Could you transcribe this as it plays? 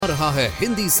रहा है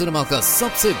हिंदी सिनेमा का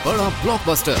सबसे बड़ा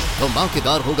ब्लॉकबस्टर।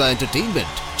 धमाकेदार होगा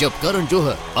एंटरटेनमेंट जब करण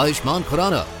जौहर, आयुष्मान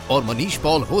खुराना और मनीष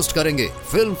पॉल होस्ट करेंगे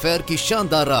फिल्म फेयर की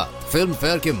शानदार रात। फिल्म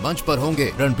फेयर के मंच पर होंगे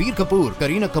रणबीर कपूर,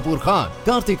 करीना कपूर खान,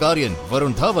 कार्तिक आर्यन,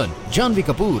 वरुण धवन, जानवी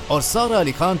कपूर और सारा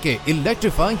अली खान के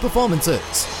इलेक्ट्रीफाइंग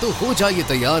परफॉर्मेंसेस। तो हो जाइए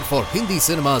तैयार for Hindi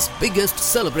cinema's biggest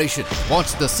celebration.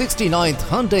 Watch the 69th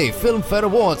Hyundai Film Fair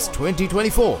Awards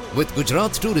 2024 with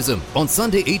Gujarat Tourism on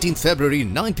Sunday 18th February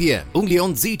 9 p.m. only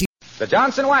on ZT. The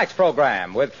Johnson Wax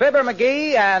Program with Fibber,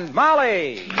 MCGee, and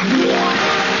Molly.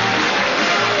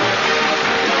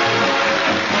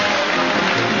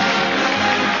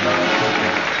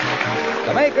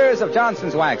 The makers of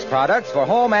Johnson's Wax products for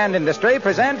home and industry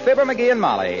present Fibber, MCGee, and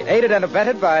Molly, aided and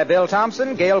abetted by Bill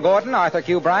Thompson, Gail Gordon, Arthur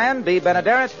Q. Bryan, B.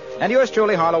 Benaderet, and yours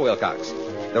truly, Harlow Wilcox.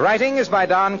 The writing is by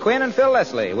Don Quinn and Phil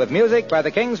Leslie, with music by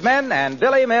the King's Men and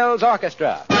Billy Mills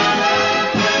Orchestra.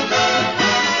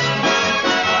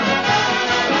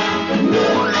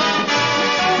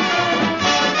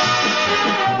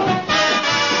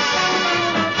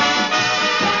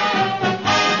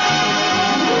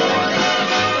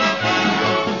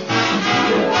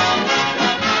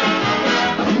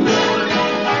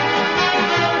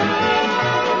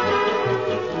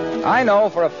 I know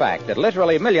for a fact that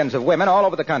literally millions of women all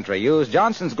over the country use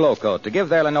Johnson's Glow Coat to give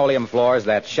their linoleum floors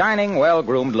that shining,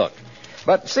 well-groomed look.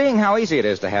 But seeing how easy it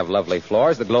is to have lovely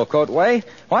floors the Glow Coat way,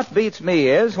 what beats me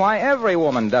is why every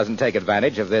woman doesn't take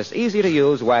advantage of this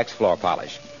easy-to-use wax floor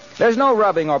polish. There's no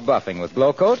rubbing or buffing with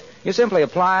Glow Coat. You simply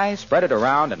apply, spread it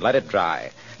around, and let it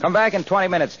dry. Come back in 20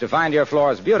 minutes to find your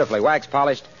floors beautifully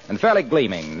wax-polished and fairly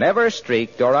gleaming, never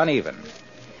streaked or uneven.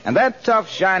 And that tough,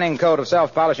 shining coat of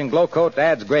self-polishing Glow Coat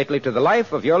adds greatly to the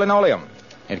life of your linoleum.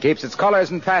 It keeps its colors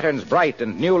and patterns bright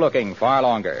and new-looking far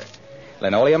longer.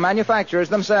 Linoleum manufacturers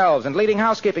themselves and leading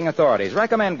housekeeping authorities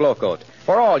recommend Glow Coat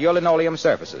for all your linoleum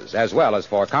surfaces, as well as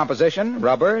for composition,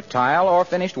 rubber, tile, or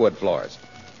finished wood floors.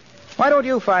 Why don't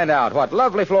you find out what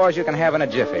lovely floors you can have in a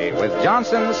jiffy with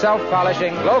Johnson's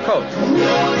self-polishing Glow Coat?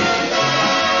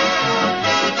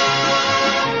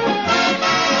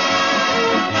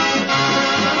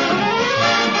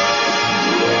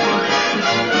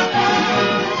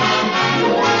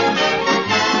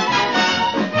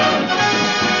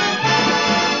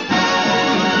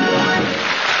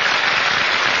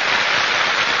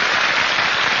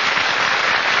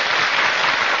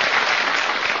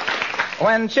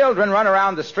 When children run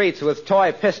around the streets with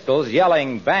toy pistols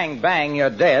yelling, "Bang, bang, you're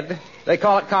dead," they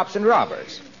call it cops and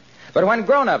robbers. But when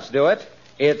grown-ups do it,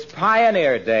 it's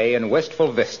Pioneer Day in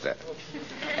Wistful Vista.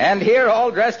 And here,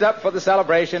 all dressed up for the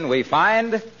celebration, we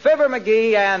find Fibber,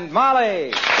 MCGee, and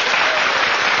Molly.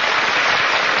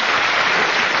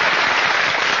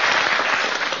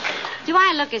 Do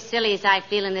I look as silly as I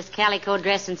feel in this calico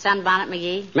dress and sunbonnet,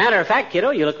 McGee? Matter of fact, kiddo,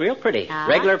 you look real pretty.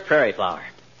 Regular prairie flower.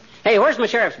 Hey, where's my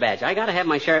sheriff's badge? I gotta have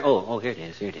my sheriff... Oh, here it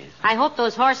is. I hope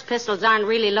those horse pistols aren't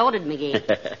really loaded, McGee.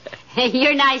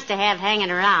 You're nice to have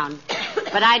hanging around,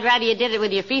 but I'd rather you did it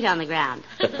with your feet on the ground.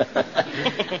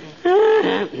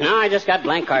 No, I just got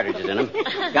blank cartridges in them.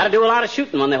 Gotta do a lot of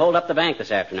shooting when they hold up the bank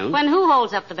this afternoon. When who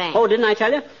holds up the bank? Oh, didn't I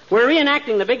tell you? We're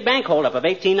reenacting the big bank holdup of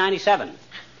 1897.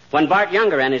 When Bart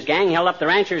Younger and his gang held up the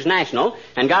Ranchers National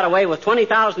and got away with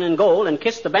 $20,000 in gold and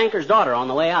kissed the banker's daughter on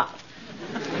the way out.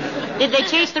 Did they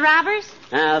chase the robbers?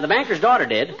 The banker's daughter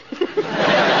did.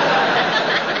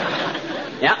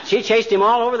 Yeah, she chased him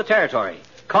all over the territory,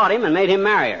 caught him, and made him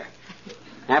marry her.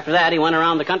 After that, he went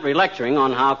around the country lecturing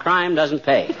on how crime doesn't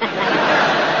pay.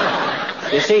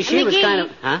 You see, she was kind of...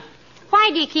 Huh?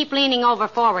 Why do you keep leaning over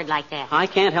forward like that? I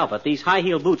can't help it. These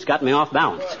high-heel boots got me off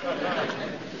balance.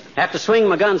 Have to swing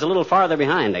my guns a little farther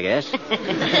behind, I guess.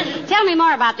 Tell me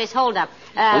more about this holdup.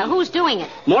 Who's doing it?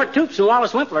 Mort Toops and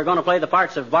Wallace Wimpler are going to play the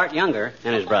parts of Bart Younger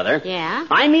and his brother. Yeah?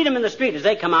 I meet them in the street as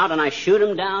they come out, and I shoot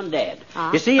them down dead.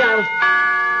 You see,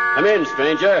 Come in,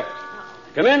 stranger.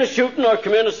 Come in a-shooting or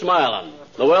come in a-smiling.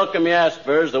 The welcome you ask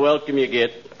for is the welcome you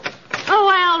get. Oh,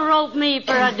 well, rope me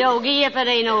for a dogie if it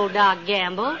ain't old Doc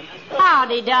Gamble.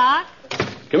 Howdy, Doc.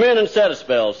 Come in and set a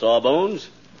spell, Sawbones.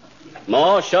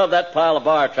 Ma, shove that pile of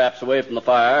bar traps away from the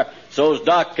fire so's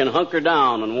Doc can hunker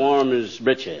down and warm his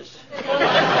britches.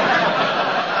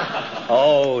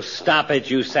 Oh, stop it,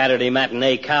 you Saturday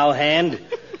matinee cowhand.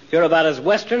 You're about as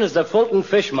western as the Fulton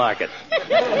Fish Market.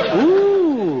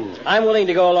 Ooh. I'm willing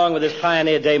to go along with this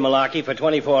Pioneer Day malarkey for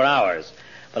 24 hours,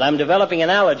 but I'm developing an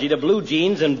allergy to blue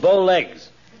jeans and bow legs.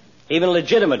 Even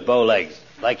legitimate bow legs,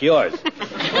 like yours.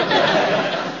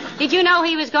 Did you know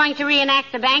he was going to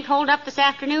reenact the bank holdup this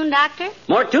afternoon, Doctor?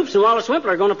 Mort Toops and Wallace Wimpler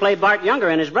are going to play Bart Younger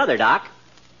and his brother, Doc.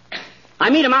 I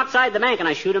meet him outside the bank, and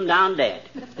I shoot him down dead.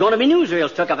 Going to be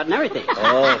newsreels took of it and everything.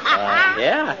 Oh, fine.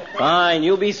 Yeah. Fine.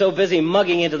 You'll be so busy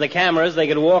mugging into the cameras they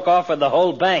could walk off with the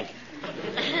whole bank.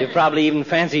 You probably even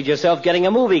fancied yourself getting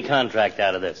a movie contract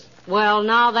out of this. Well,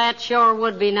 now that sure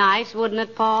would be nice, wouldn't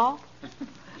it, Paul?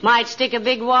 Might stick a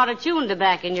big wad of chewing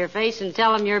tobacco in your face and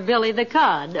tell 'em you're Billy the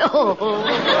Cud.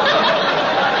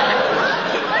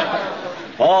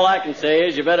 All I can say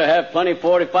is you better have plenty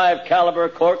 45 caliber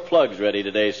cork plugs ready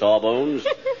today, Sawbones.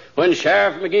 When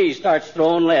Sheriff McGee starts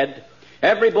throwing lead,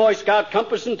 every Boy Scout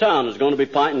compass in town is going to be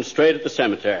pointing straight at the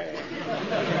cemetery.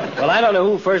 Well, I don't know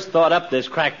who first thought up this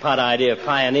crackpot idea of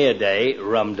Pioneer Day,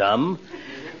 rum-dum,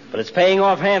 but it's paying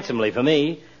off handsomely for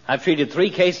me. I've treated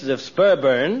 3 cases of spur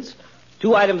burns,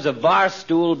 2 items of bar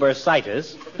stool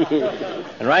bursitis,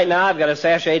 and right now I've got a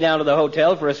sachet down to the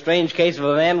hotel for a strange case of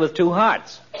a man with 2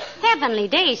 hearts. Heavenly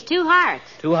days, 2 hearts.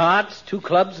 2 hearts, 2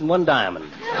 clubs, and 1 diamond.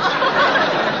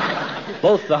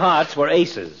 Both the hearts were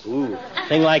aces. Ooh.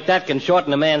 Thing like that can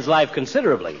shorten a man's life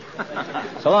considerably.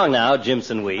 So long now,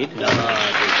 Jimson Weed.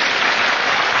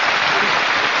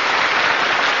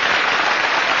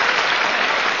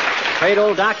 Afraid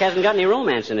old Doc hasn't got any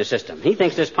romance in his system. He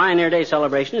thinks this Pioneer Day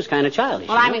celebration is kind of childish.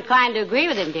 Well, I'm inclined to agree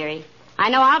with him, dearie. I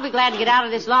know I'll be glad to get out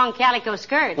of this long calico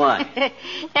skirt. Why?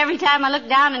 Every time I look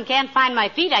down and can't find my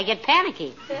feet, I get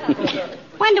panicky.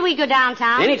 When do we go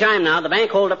downtown? Any time now. The bank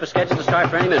hold up a schedule to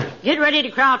start for any minute. Get ready to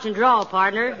crouch and draw,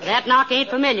 partner. That knock ain't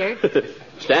familiar.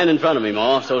 Stand in front of me,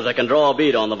 Ma, so as I can draw a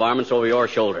bead on the varmints over your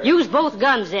shoulder. Use both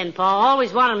guns then, Paul.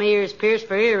 Always wanted my ears pierced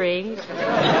for earrings.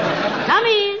 Come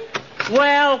in.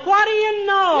 Well, what do you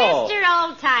know? Mr.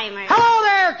 Oldtimer. Hello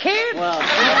there, kid.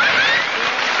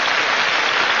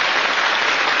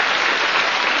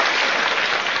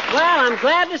 Well, I'm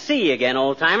glad to see you again,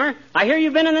 old-timer. I hear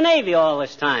you've been in the Navy all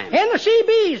this time. In the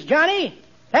CBs, Johnny.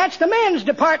 That's the men's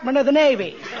department of the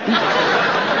Navy.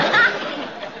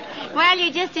 Well,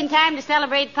 you're just in time to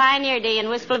celebrate Pioneer Day in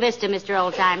Wistful Vista, Mr.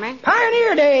 Oldtimer.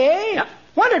 Pioneer Day, eh? Yep.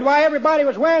 Wondered why everybody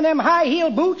was wearing them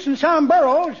high-heel boots and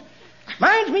sombreros.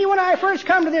 Minds me when I first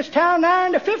come to this town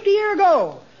 50 years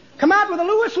ago. Come out with the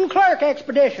Lewis and Clark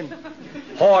expedition.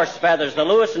 Horse feathers. The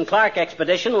Lewis and Clark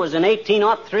expedition was in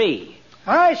 1803.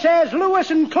 I says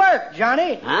Lewis and Clark,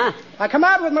 Johnny. Huh? I come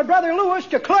out with my brother Lewis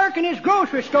to clerk in his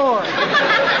grocery store. Well,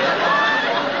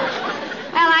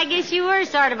 I guess you were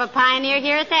sort of a pioneer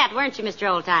here at that, weren't you, Mr.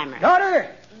 Oldtimer? Daughter,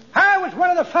 I was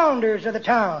one of the founders of the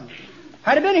town.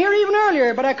 I'd have been here even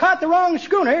earlier, but I caught the wrong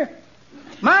schooner.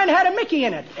 Mine had a Mickey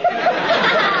in it.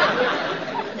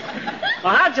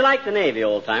 Well, how'd you like the Navy,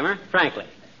 old-timer? Frankly.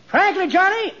 Frankly,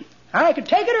 Johnny, I could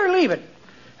take it or leave it.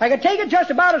 I could take it just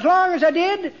about as long as I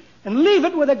did and leave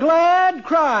it with a glad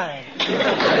cry.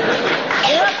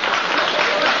 Yep.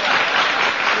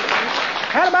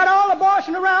 Had about all the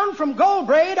bossing around from gold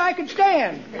braid I could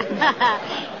stand.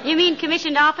 You mean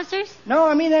commissioned officers? No,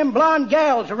 I mean them blonde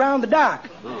gals around the dock.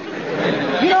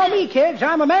 You know me, kids.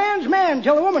 I'm a man's man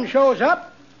till a woman shows up.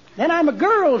 Then I'm a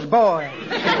girl's boy.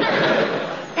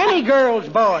 Any girl's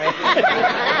boy.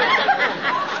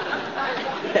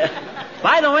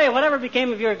 By the way, whatever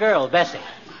became of your girl, Bessie?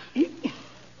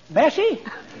 Bessie?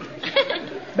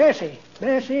 Bessie.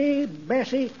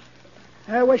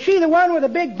 Was she the one with the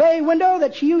big bay window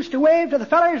that she used to wave to the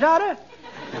fellers out of?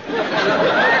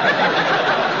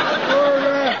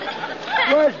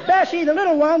 Or was Bessie the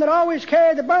little one that always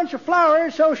carried the bunch of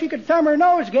flowers so she could thumb her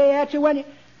nosegay at you when you...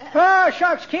 Oh,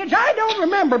 shucks, kids, I don't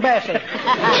remember Bessie.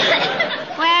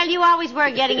 Well, you always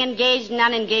were getting engaged and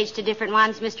unengaged to different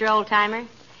ones, Mr. Oldtimer.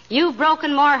 You've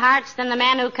broken more hearts than the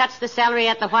man who cuts the celery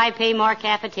at the Why Pay More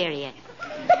cafeteria.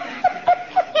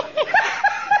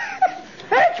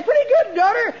 That's pretty good,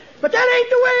 daughter, but that ain't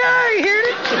the way I heard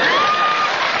it.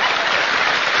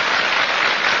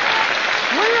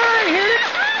 The way I heard it,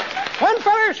 one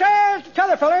feller says to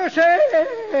t'other feller, says,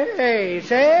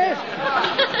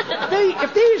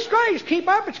 if these strikes keep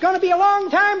up, it's going to be a long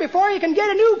time before you can get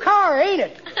a new car, ain't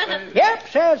it? Yep,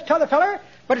 says t'other feller,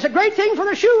 but it's a great thing for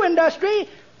the shoe industry.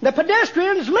 The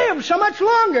pedestrians live so much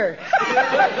longer.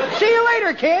 See you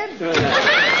later, kid.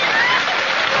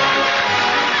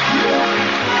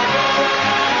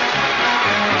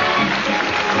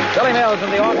 Billy Mills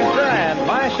and the orchestra and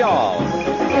My Shawl.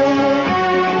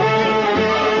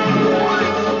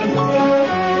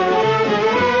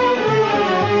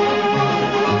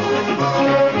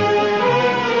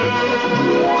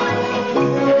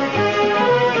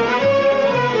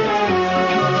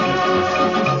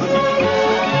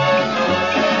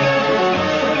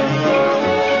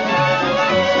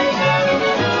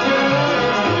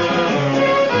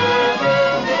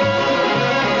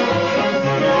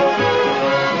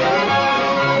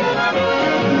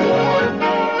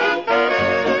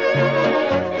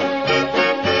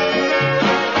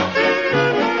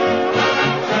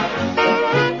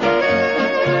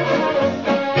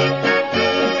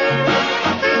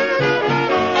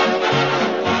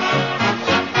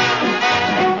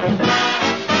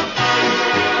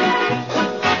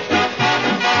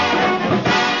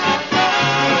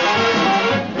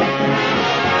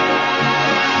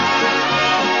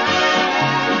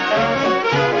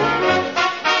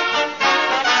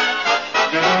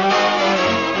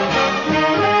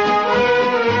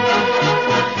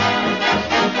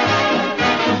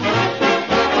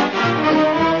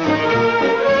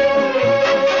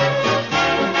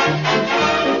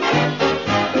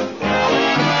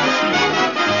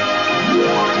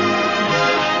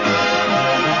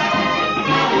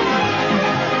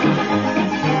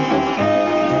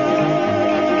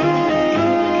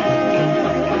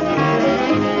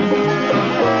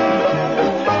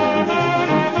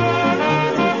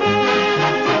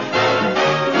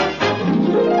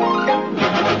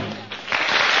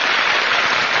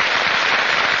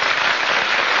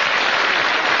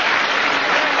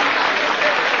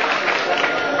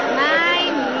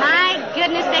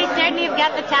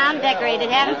 decorated,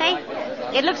 haven't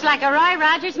they? It looks like a Roy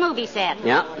Rogers movie set.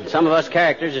 Yeah, and some of us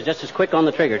characters are just as quick on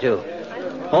the trigger, too.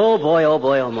 Oh, boy, oh,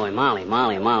 boy, oh, boy.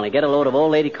 Molly. Get a load of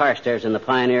old lady Carstairs in the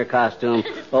pioneer costume.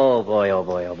 Oh, boy, oh,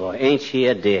 boy, oh, boy. Ain't she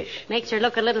a dish? Makes her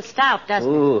look a little stout,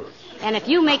 doesn't Ooh. it? And if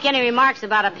you make any remarks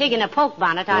about a pig in a poke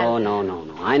bonnet, I'll... Oh,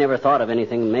 no. I never thought of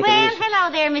anything making Well, any...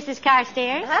 hello there, Mrs.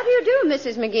 Carstairs. How do you do,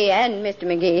 Mrs. McGee and Mr.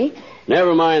 McGee?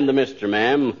 Never mind the mister,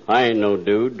 ma'am. I ain't no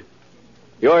dude.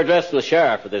 You're addressing the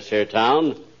sheriff of this here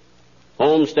town.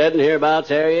 Homesteading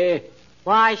hereabouts, area?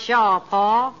 Why, sure,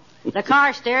 Paul. The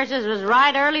Carstairses was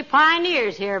right early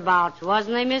pioneers hereabouts,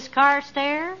 wasn't they, Miss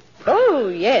Carstairs? Oh,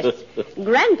 yes.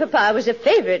 Grandpapa was a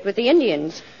favorite with the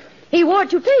Indians. He wore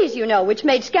toupees, you know, which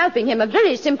made scalping him a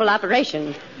very simple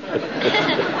operation.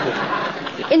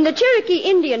 In the Cherokee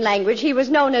Indian language, he was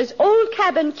known as Old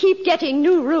Cabin Keep Getting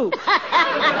New Roof.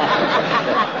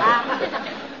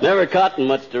 Never cotton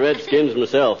much to redskins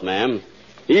myself, ma'am.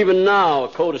 Even now, a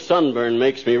coat of sunburn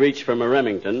makes me reach for my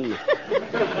Remington.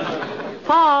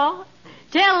 Paul,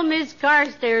 tell Miss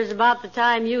Carstairs about the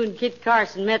time you and Kit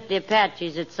Carson met the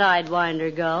Apaches at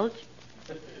Sidewinder Gulch.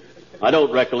 I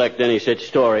don't recollect any such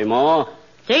story, Ma.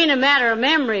 It ain't a matter of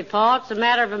memory, Paul. It's a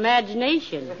matter of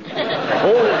imagination.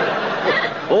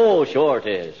 Oh, sure it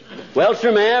is. Well,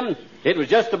 sir, ma'am, it was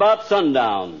just about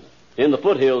sundown in the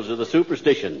foothills of the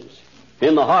Superstitions,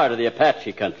 in the heart of the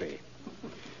Apache country.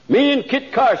 Me and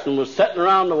Kit Carson was sitting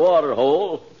around the water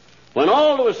hole when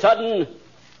all of a sudden,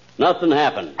 nothing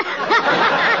happened.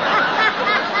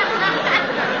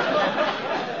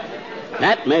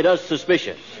 That made us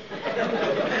suspicious.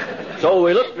 So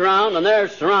we looked around, and there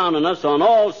surrounding us on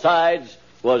all sides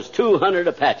was 200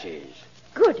 Apaches.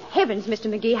 Good heavens, Mr.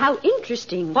 McGee, how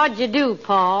interesting. What'd you do,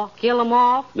 Paul? Kill them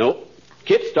off? Nope.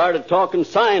 Kit started talking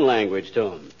sign language to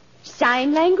them.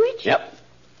 Sign language? Yep.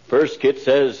 First, Kit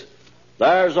says,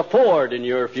 "There's a ford in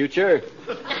your future."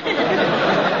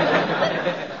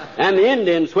 And the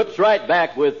Indian whips right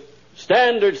back with,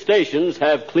 "Standard stations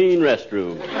have clean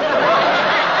restrooms."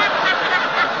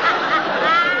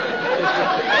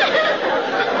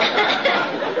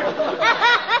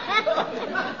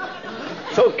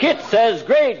 So Kit says,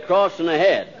 "Grade crossing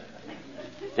ahead."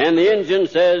 And the Injun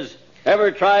says,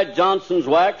 "Ever tried Johnson's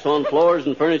wax on floors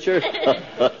and furniture?"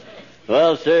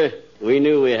 Well, sir, we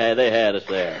knew they had us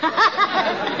there.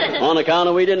 On account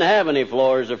of we didn't have any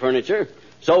floors or furniture,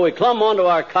 so we clumb onto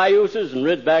our cayuses and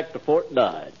rid back to Fort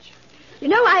Dodge. You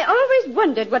know, I always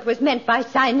wondered what was meant by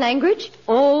sign language.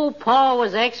 Oh, Paul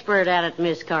was expert at it,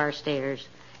 Miss Carstairs.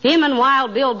 Him and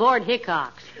Wild Bill Board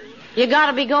Hickox. You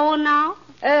gotta be going now?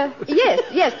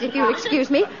 Yes, if you'll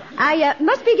excuse me. I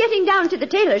must be getting down to the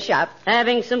tailor shop.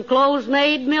 Having some clothes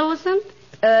made, Millicent?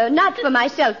 Not for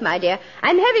myself, my dear.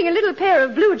 I'm having a little pair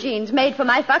of blue jeans made for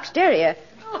my fox terrier.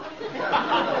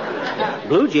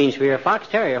 Blue jeans for your fox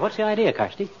terrier. What's the idea,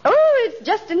 Carsty? Oh, it's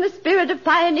just in the spirit of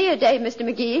Pioneer Day, Mr.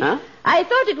 McGee. Huh? I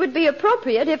thought it would be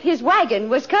appropriate if his wagon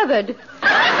was covered.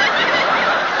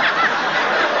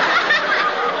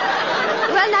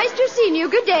 Well, nice to have seen you.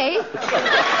 Good day.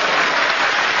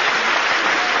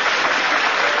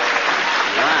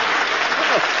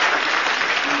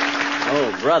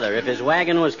 Oh, brother, if his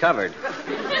wagon was covered.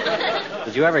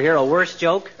 Did you ever hear a worse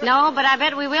joke? No, but I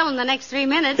bet we will in the next 3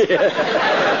 minutes.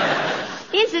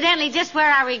 Incidentally, just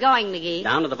where are we going, McGee?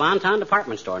 Down to the Bonton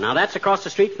Department Store. Now, that's across the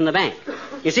street from the bank.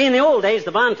 You see, in the old days,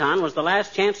 the Bonton was the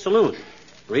last chance saloon.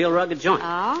 Real rugged joint.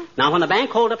 Oh? Now, when the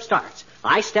bank holdup starts,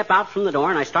 I step out from the door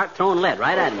and I start throwing lead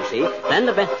right at him, you see? Then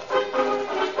the bank...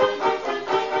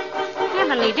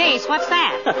 Heavenly days, what's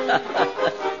that?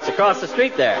 It's across the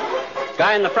street there.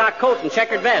 Guy in the frock coat and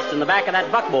checkered vest in the back of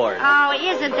that buckboard. Oh,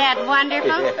 isn't that wonderful?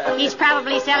 Yeah. He's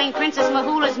probably selling Princess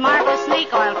Mahula's marble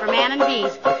snake oil for man and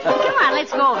bees. Come on,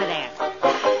 let's go over there.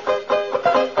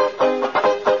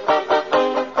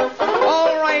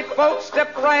 All right, folks,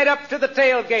 step right up to the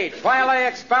tailgate while I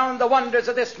expound the wonders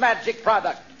of this magic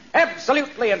product.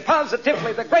 Absolutely and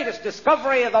positively the greatest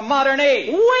discovery of the modern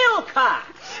age. Wilcox!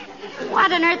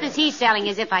 What on earth is he selling,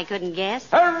 as if I couldn't guess?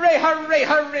 Hurry, hurry,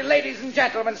 hurry, ladies and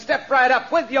gentlemen. Step right up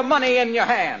with your money in your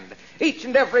hand. Each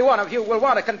and every one of you will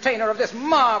want a container of this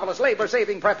marvelous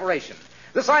labor-saving preparation.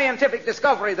 The scientific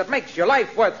discovery that makes your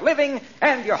life worth living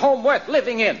and your home worth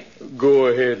living in. Go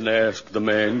ahead and ask the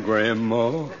man,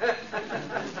 Grandma.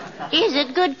 Is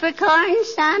it good for corn,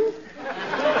 son?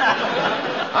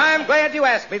 I'm glad you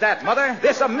asked me that, Mother.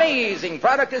 This amazing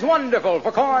product is wonderful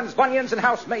for corns, bunions, and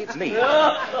housemaids' needs.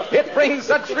 It brings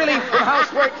such relief from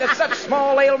housework that such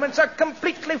small ailments are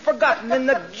completely forgotten in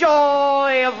the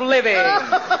joy of living.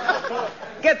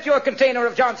 Get your container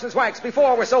of Johnson's wax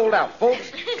before we're sold out,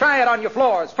 folks. Try it on your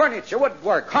floors, furniture,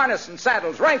 woodwork, harness and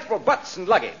saddles, rifle butts and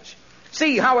luggage.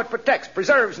 See how it protects,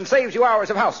 preserves, and saves you hours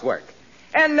of housework.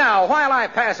 And now, while I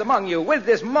pass among you with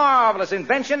this marvelous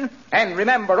invention, and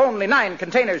remember only 9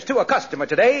 containers to a customer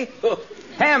today,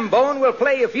 Hambone will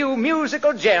play a few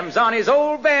musical gems on his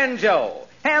old banjo.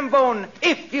 Hambone,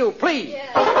 if you please.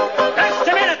 Just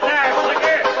a minute there,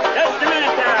 Slicker. Just a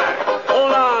minute there.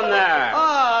 Hold on there.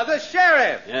 Ah, the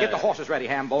sheriff. Yeah. Get the horses ready,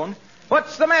 Hambone.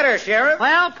 What's the matter, Sheriff?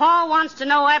 Well, Paul wants to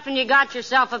know if you got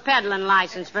yourself a peddling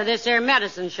license for this here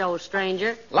medicine show,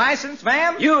 stranger. License,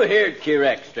 ma'am? You heard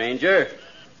correct, stranger.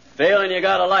 Failing you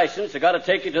got a license, I got to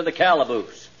take you to the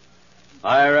calaboose.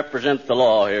 I represent the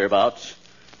law hereabouts.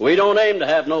 We don't aim to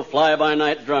have no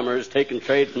fly-by-night drummers taking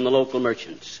trade from the local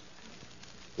merchants.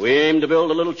 We aim to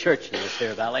build a little church in this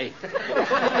here valley.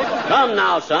 Come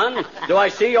now, son. Do I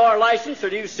see your license or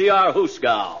do you see our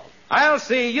hoosgow? I'll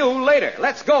see you later.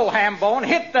 Let's go, Hambone.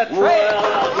 Hit the trail.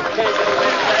 Well, you can't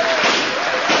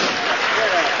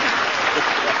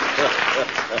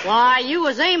Why, you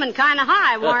was aiming kind of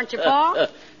high, weren't you, Paul?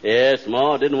 Yes,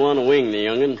 Ma didn't want to wing the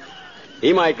young'un.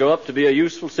 He might grow up to be a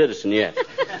useful citizen yet.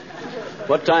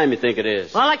 What time you think it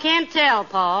is? Well, I can't tell,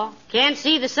 Paul. Can't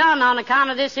see the sun on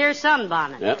account of this here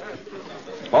sunbonnet. Yep.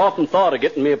 Often thought of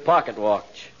getting me a pocket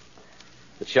watch.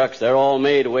 But shucks, they're all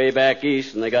made way back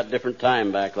east, and they got different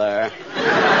time back there.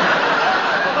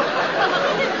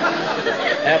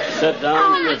 Have to sit down.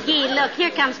 Oh, McGee, look,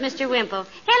 here comes Mr. Wimple.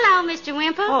 Hello, Mr.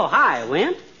 Wimple. Oh, hi,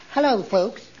 Wimp. Hello,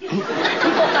 folks.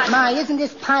 My, isn't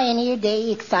this Pioneer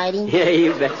Day exciting? Yeah,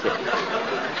 you betcha.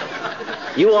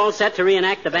 You all set to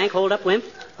reenact the bank hold-up, Wimp?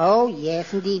 Oh,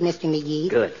 yes, indeed, Mr. McGee.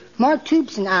 Good. Mark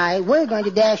Toops and I were going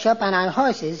to dash up on our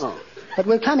horses, but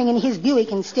we're coming in his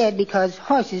Buick instead because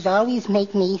horses always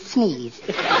make me sneeze.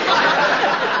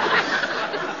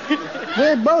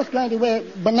 We're both going to wear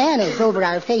bananas over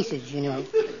our faces, you know.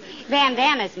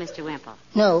 Bandanas, Mr. Wimple.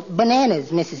 No,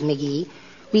 bananas, Mrs. McGee.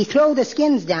 We throw the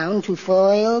skins down to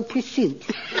foil pursuit.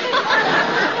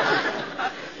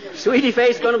 Sweetie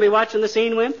Face going to be watching the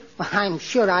scene, Wimp? Well, I'm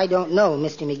sure I don't know,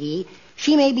 Mr. McGee.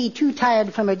 She may be too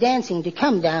tired from her dancing to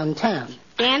come downtown.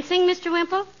 Dancing, Mr.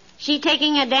 Wimple? She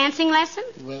taking a dancing lesson?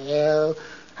 Well,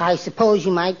 I suppose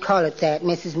you might call it that,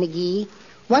 Mrs. McGee.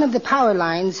 One of the power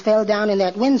lines fell down in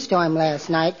that windstorm last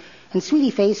night, and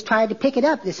Sweetie Face tried to pick it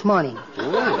up this morning.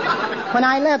 When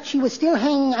I left, she was still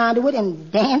hanging onto it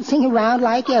and dancing around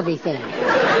like everything.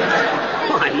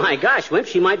 Why, my gosh, Wimp,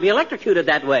 she might be electrocuted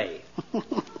that way.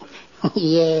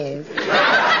 Yes.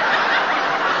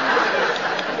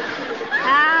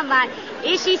 Ah, my.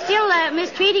 Is she still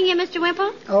mistreating you, Mr.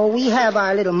 Wimple? Oh, we have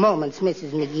our little moments,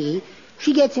 Mrs. McGee.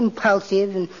 She gets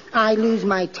impulsive, and I lose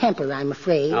my temper, I'm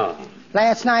afraid. Oh.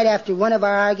 Last night, after one of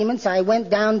our arguments, I went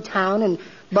downtown and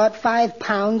bought 5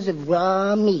 pounds of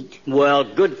raw meat. Well,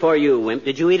 good for you, Wimp.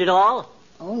 Did you eat it all?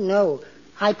 Oh, no.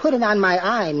 I put it on my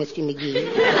eye, Mr.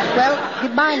 McGee. Well,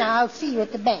 goodbye now. I'll see you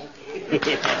at the bank.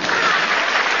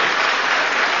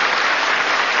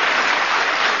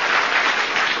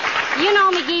 You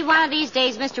know, McGee, one of these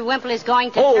days Mr. Wimple is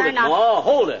going to Hold turn it, on... Ma,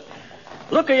 hold it.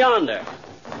 Look yonder.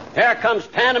 Here comes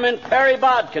Panamint Perry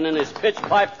Bodkin and his pitch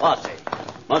pipe posse.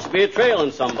 Must be a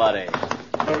trailing somebody.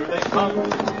 Here they come,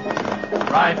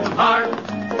 riding hard,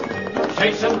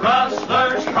 chasing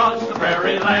rustlers across the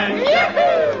prairie land.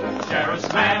 Yahoo!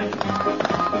 Sheriff's man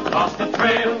lost the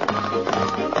trail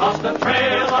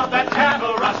of that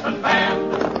cattle rustling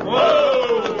band.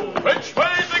 Whoa! Which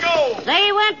way they go?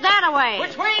 They went that way.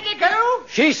 Which way did they go?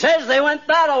 She says they went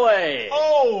that way.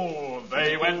 Oh,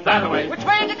 they went that way. Which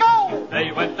way did they go?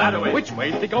 They went that way. Which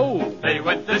way did they go? They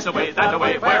went this away, that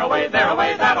away, where away, there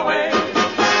away, that away.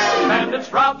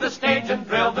 Bandits robbed the stage and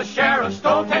drilled the sheriff,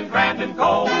 stole 10 grand in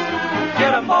gold.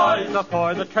 Get 'em, boys,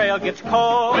 Before the trail gets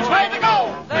cold. which way they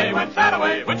go? They went that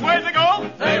away. Which way they go?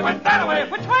 They went that away.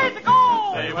 Which way they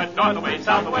go? They went north away,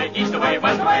 south away, east away,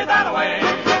 west away, that away.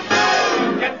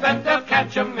 Get bent, they'll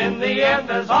catch 'em in the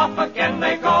end as off again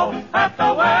they go at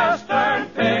the Western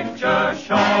Picture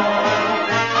Show.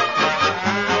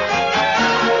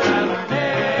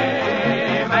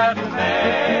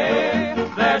 Matinee,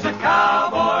 there's a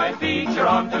cowboy feature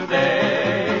on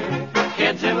today.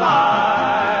 Kids in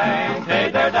line pay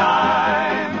their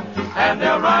dime, and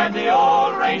they'll ride the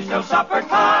old range till supper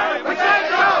time. Which way to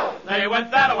go? They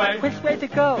went that way. Which way to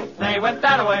go? They went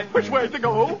that way. Which way to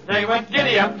go? They went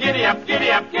giddy up, giddy up,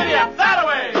 giddy up, giddy up, that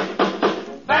way.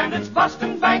 Bandits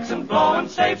busting banks and blowing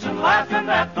safes and laughing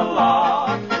at the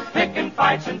law. Picking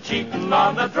fights and cheating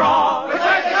on the draw. Which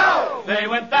way to go? They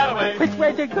went that way. Which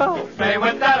way to go? They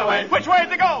went that way. Which way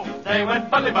to go? They went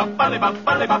bullybop, bullybop,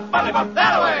 bullybop, bullybop,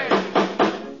 that way.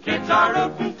 Kids are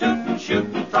rootin', tootin',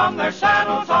 shootin' from their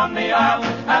saddles on the aisle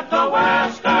at the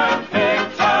Western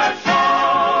Picture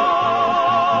Show.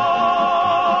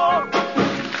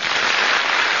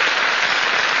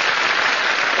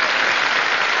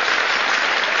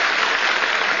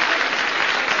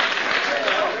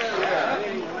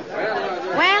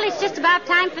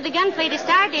 for the gunplay to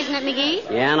start, isn't it, McGee?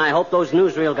 Yeah, and I hope those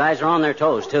newsreel guys are on their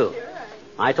toes, too.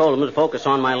 I told them to focus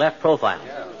on my left profile.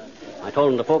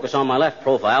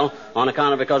 On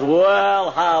account of because,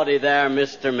 well, howdy there,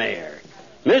 Mr. Mayor.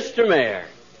 Mr. Mayor.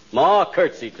 Ma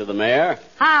curtsy to the mayor.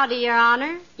 Howdy, Your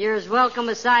Honor. You're as welcome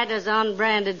a sight as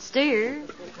unbranded steer.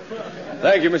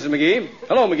 Thank you, Mrs. McGee.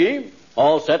 Hello, McGee.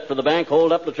 All set for the bank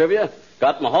hold-up, Latrivia?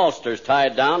 Got my holsters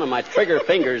tied down and my trigger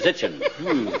fingers itching.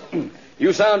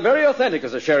 You sound very authentic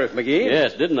as a sheriff, McGee.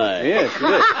 Yes, didn't I? Yes, you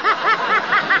did.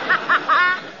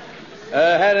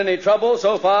 Had any trouble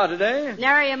so far today?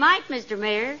 Nary you might, Mr.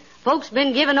 Mayor. Folks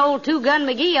been giving old Two-Gun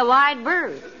McGee a wide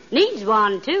berth. Needs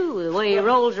one, too, the way he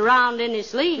rolls around in his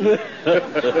sleeve.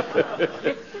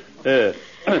 Incidentally,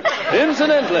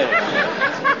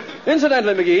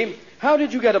 McGee, how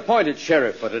did you get appointed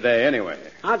sheriff for today, anyway?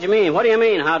 How'd you mean? What do you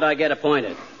mean, how'd I get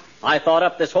appointed? I thought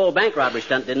up this whole bank robbery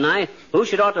stunt, didn't I? Who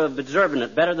should ought to have been observing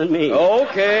it better than me?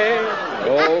 Okay.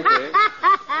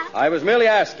 I was merely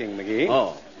asking, McGee.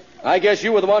 Oh. I guess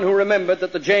you were the one who remembered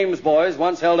that the James boys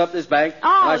once held up this bank.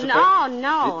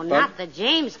 No, not the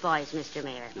James boys, Mr.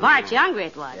 Mayor. Bart Younger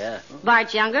it was. Yeah.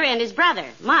 Bart Younger and his brother,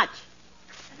 Much.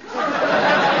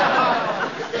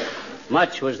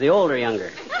 Much was the older Younger.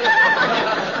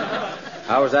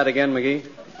 How was that again, McGee?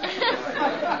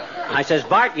 I says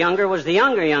Bart Younger was the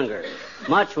younger.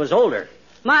 Much was older.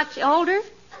 Much older?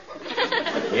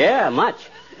 Yeah, Much.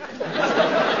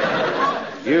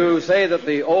 You say that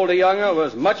the older Younger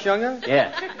was much younger?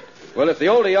 Yeah. Well, if the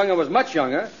older Younger was much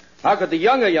younger, how could the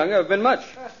younger have been much?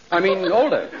 I mean,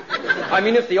 older. I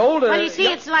mean, if the older... Well, you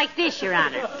see, it's like this, Your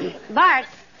Honor. Bart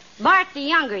the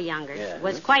younger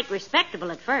was quite respectable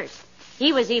at first.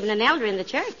 He was even an elder in the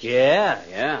church.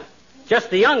 Yeah. Just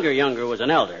the younger was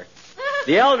an elder.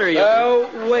 The elder Younger...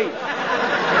 Oh, wait.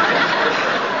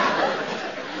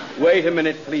 Wait a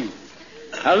minute, please.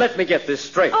 Now, let me get this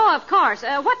straight. Oh, of course.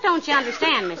 What don't you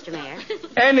understand, Mr. Mayor?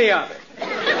 Any of it.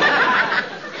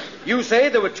 You say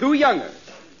there were two Youngers,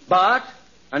 Bart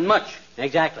and Much.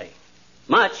 Exactly.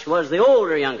 Much was the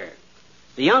older Younger.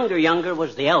 The younger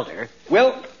was the elder.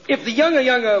 Well, if the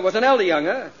younger was an elder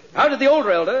Younger, how did the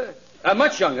older elder,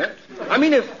 much younger, I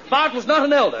mean, if Bart was not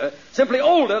an elder, simply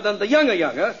older than the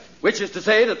younger, which is to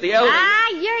say that the elder... Ah,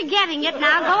 you're getting it.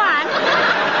 Now, go on.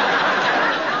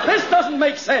 This doesn't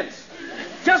make sense.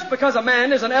 Just because a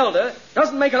man is an elder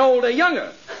doesn't make an older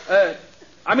Younger.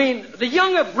 I mean, the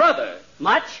younger brother...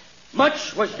 Much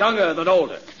was younger than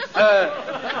older.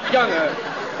 Younger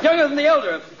than the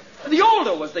elder. The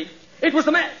older was the... It was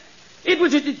the man... It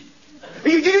was...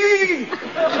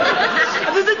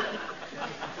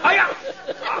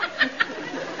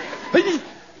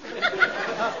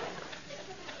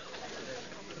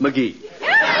 McGee.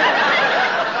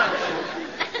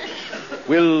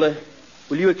 Will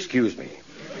you excuse me?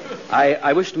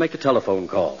 I wish to make a telephone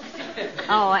call.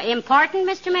 Oh, important,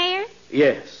 Mr. Mayor?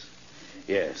 Yes.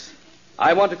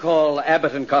 I want to call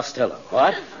Abbott and Costello.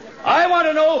 What? I want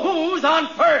to know who's on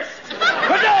first. Good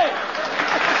day.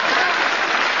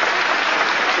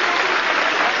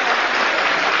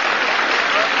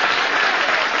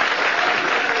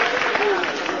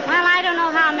 Well, I don't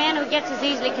know how a man who gets as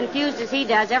easily confused as he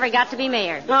does ever got to be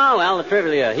mayor. Oh, well, the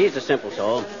trivia, he's a simple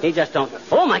soul. He just don't...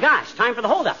 Oh, my gosh, time for the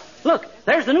holdup. Look,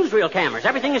 there's the newsreel cameras.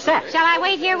 Everything is set. Shall I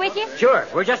wait here with you? Sure.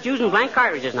 We're just using blank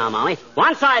cartridges now, Molly.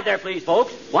 One side there, please,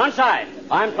 folks. One side.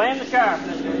 I'm playing the sheriff.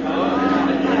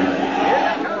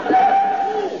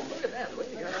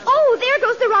 Oh, there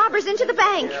goes the robbers into the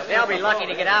bank. They'll be lucky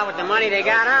to get out with the money they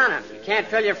got on them. You can't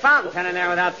fill your fountain pen in there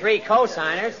without 3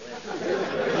 co-signers.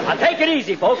 Now, take it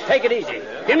easy, folks. Take it easy.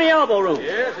 Give me elbow room.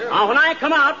 Now, when I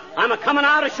come out, I'm a-coming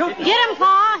out of shooting. Get 'em,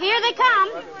 Pa. Here they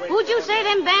come. Who'd you say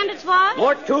them bandits was?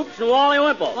 Mort Toops and Wally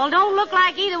Wimple. Well, don't look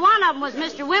like either one of them was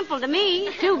Mr. Wimple to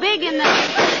me. Too big in the...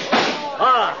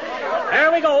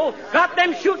 There we go. Drop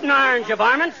them shooting irons, you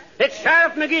varmints. It's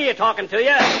Sheriff McGee talking to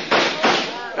you.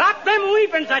 Drop them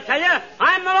weapons, I tell you.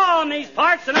 I'm the law in these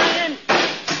parts, and I'm in...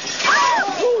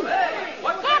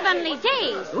 Heavenly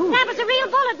days. That was a real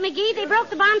bullet, McGee. They broke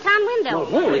the Bonton window.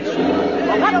 Holy shit.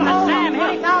 Well, what in the Sam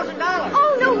hit? $20,000.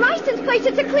 Oh, no, Ryston's place.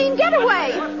 It's a clean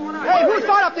getaway. Hey, who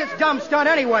thought up this dumb stunt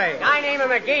anyway? Guy named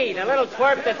McGee, the little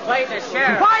twerp that plays the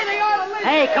sheriff. Why they ought to leave?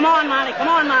 Hey, come on, Molly.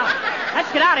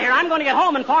 Let's get out of here. I'm going to get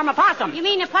home and form a possum. You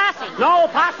mean a posse? No,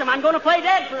 possum. I'm going to play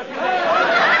dead for a few days.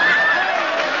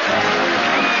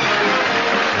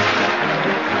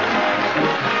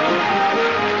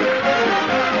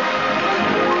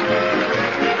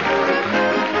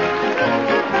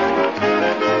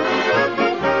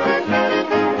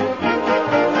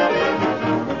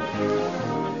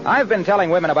 I I've been telling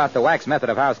women about the wax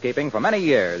method of housekeeping for many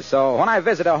years, so when I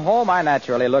visit a home, I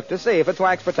naturally look to see if it's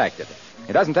wax protected.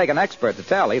 It doesn't take an expert to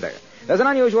tell either. There's an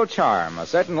unusual charm, a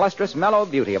certain lustrous, mellow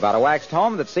beauty about a waxed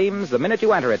home that seems, the minute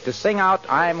you enter it, to sing out,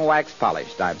 I'm wax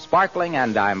polished, I'm sparkling,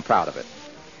 and I'm proud of it.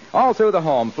 All through the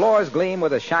home, floors gleam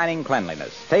with a shining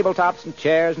cleanliness. Tabletops and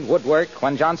chairs and woodwork,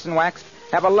 when Johnson waxed,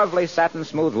 have a lovely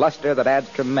satin-smooth luster that adds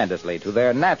tremendously to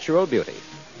their natural beauty.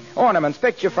 Ornaments,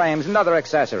 picture frames, and other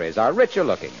accessories are richer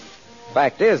looking.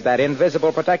 Fact is, that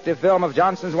invisible protective film of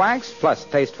Johnson's wax, plus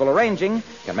tasteful arranging,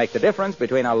 can make the difference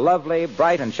between a lovely,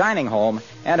 bright, and shining home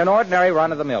and an ordinary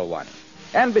run-of-the-mill one.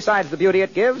 And besides the beauty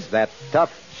it gives, that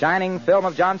tough, shining film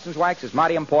of Johnson's wax is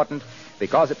mighty important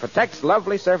because it protects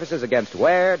lovely surfaces against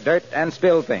wear, dirt, and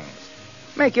spilled things.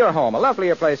 Make your home a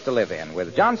lovelier place to live in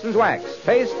with Johnson's wax,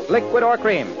 paste, liquid, or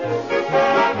cream.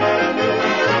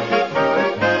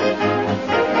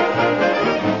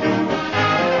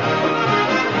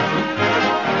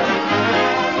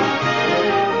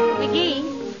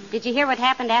 Did you hear what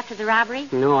happened after the robbery?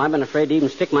 No, I've been afraid to even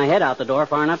stick my head out the door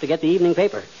far enough to get the evening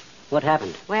paper. What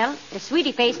happened? Well, the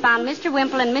Sweetie Face found Mr.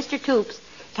 Wimple and Mr. Toops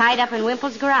tied up in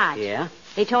Wimple's garage. Yeah?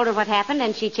 They told her what happened,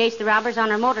 and she chased the robbers on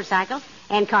her motorcycle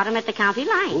and caught them at the county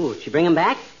line. Ooh, did she bring them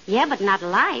back? Yeah, but not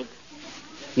alive.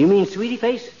 You mean Sweetie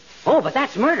Face? Oh, but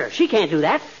that's murder. She can't do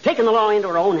that. Taking the law into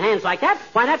her own hands like that,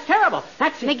 why, that's terrible.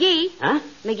 That's... McGee. Huh?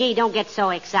 McGee, don't get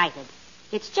so excited.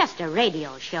 It's just a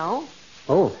radio show.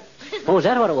 Oh, is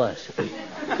that what it was?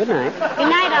 Good night. Good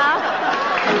night, all.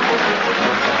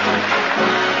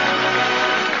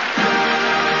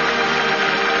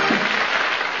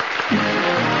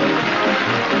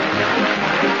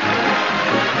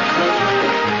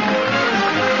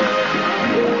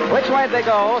 Which Way'd They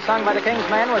Go, sung by the King's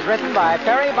Men, was written by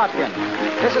Perry Butkin.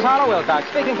 This is Harlow Wilcox,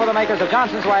 speaking for the makers of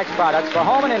Johnson's Wax products for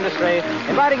home and industry,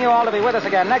 inviting you all to be with us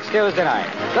again next Tuesday night.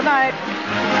 Good night.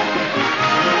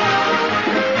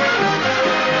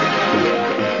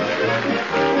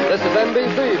 This is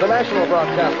NBC, the national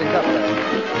broadcasting company.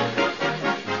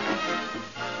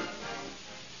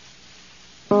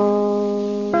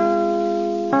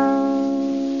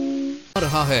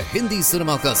 रहा है Hindi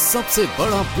cinema का सबसे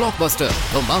बड़ा blockbuster.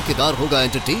 धमाकेदार होगा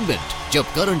entertainment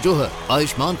जब करण जौहर,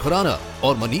 आयुष्मान खुराना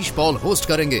और Manish Paul host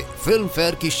करेंगे फिल्म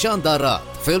फेयर की शानदार रात।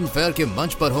 फिल्म फेयर के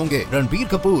मंच पर होंगे रणबीर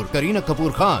कपूर, करीना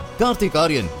कपूर खान, कार्तिक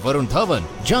आर्यन, वरुण धवन,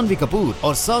 जानवी कपूर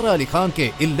और सारा अली खान के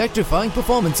इलेक्ट्रीफाइंग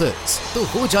परफॉर्मेंसेस। तो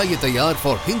हो जाइए तैयार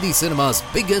for Hindi cinema's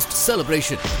biggest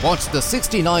celebration. Watch the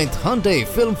 69th Hyundai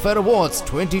Film Fair Awards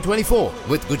 2024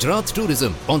 with Gujarat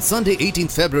Tourism on Sunday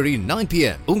 18th February 9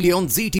 p.m. only on ZT.